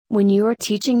When you are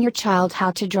teaching your child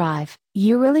how to drive,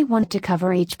 you really want to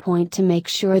cover each point to make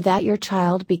sure that your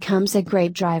child becomes a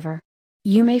great driver.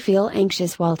 You may feel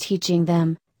anxious while teaching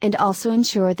them, and also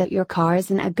ensure that your car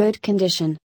is in a good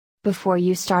condition. Before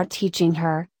you start teaching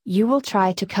her, you will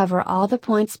try to cover all the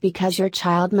points because your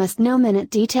child must know minute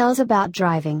details about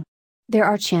driving. There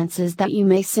are chances that you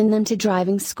may send them to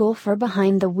driving school for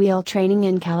behind-the-wheel training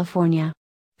in California.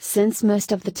 Since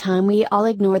most of the time we all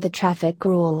ignore the traffic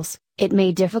rules, it may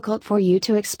be difficult for you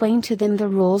to explain to them the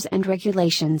rules and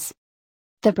regulations.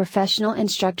 The professional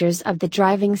instructors of the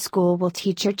driving school will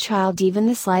teach your child even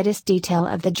the slightest detail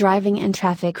of the driving and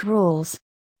traffic rules.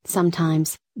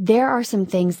 Sometimes, there are some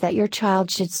things that your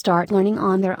child should start learning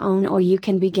on their own, or you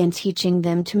can begin teaching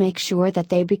them to make sure that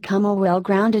they become a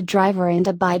well-grounded driver and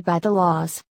abide by the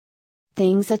laws.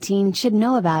 Things a teen should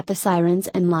know about the sirens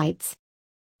and lights.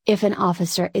 If an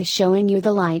officer is showing you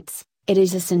the lights, it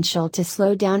is essential to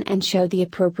slow down and show the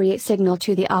appropriate signal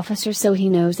to the officer so he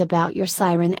knows about your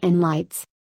siren and lights.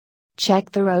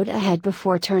 Check the road ahead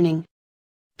before turning.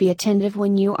 Be attentive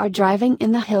when you are driving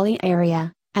in the hilly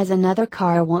area, as another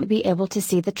car won't be able to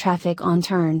see the traffic on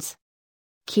turns.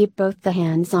 Keep both the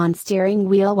hands on steering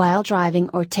wheel while driving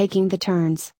or taking the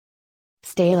turns.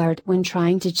 Stay alert when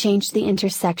trying to change the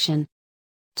intersection.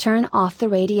 Turn off the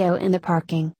radio in the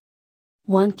parking.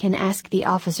 One can ask the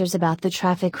officers about the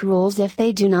traffic rules if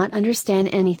they do not understand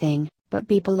anything, but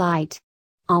be polite.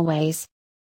 Always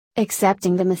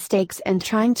accepting the mistakes and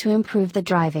trying to improve the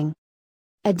driving.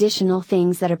 Additional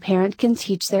things that a parent can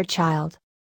teach their child.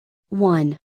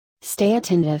 1. Stay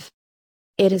attentive.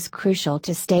 It is crucial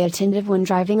to stay attentive when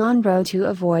driving on road to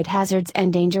avoid hazards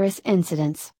and dangerous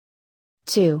incidents.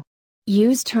 2.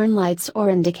 Use turn lights or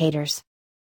indicators.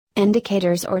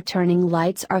 Indicators or turning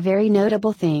lights are very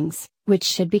notable things, which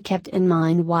should be kept in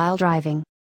mind while driving.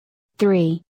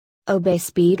 3. Obey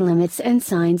speed limits and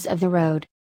signs of the road.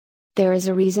 There is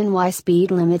a reason why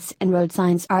speed limits and road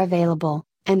signs are available,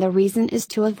 and the reason is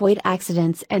to avoid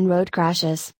accidents and road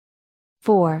crashes.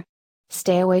 4.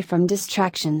 Stay away from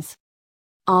distractions.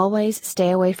 Always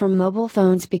stay away from mobile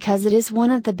phones because it is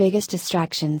one of the biggest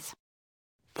distractions.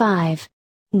 5.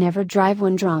 Never drive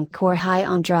when drunk or high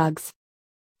on drugs.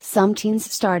 Some teens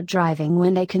start driving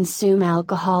when they consume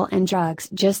alcohol and drugs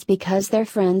just because their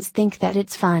friends think that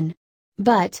it's fun.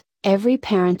 But, every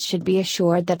parent should be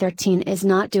assured that their teen is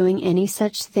not doing any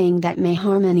such thing that may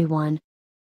harm anyone.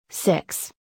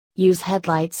 6. Use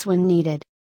headlights when needed.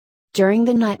 During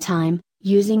the nighttime,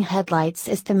 using headlights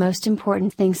is the most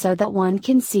important thing so that one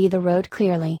can see the road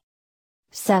clearly.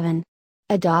 7.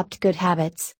 Adopt good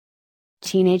habits.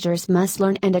 Teenagers must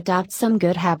learn and adopt some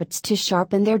good habits to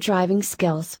sharpen their driving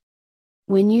skills.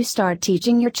 When you start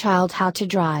teaching your child how to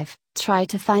drive, try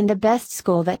to find the best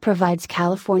school that provides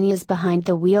California's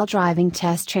behind-the-wheel driving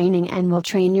test training and will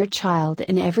train your child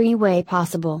in every way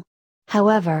possible.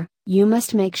 However, you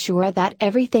must make sure that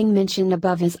everything mentioned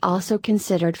above is also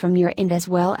considered from your end as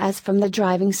well as from the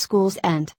driving school's end.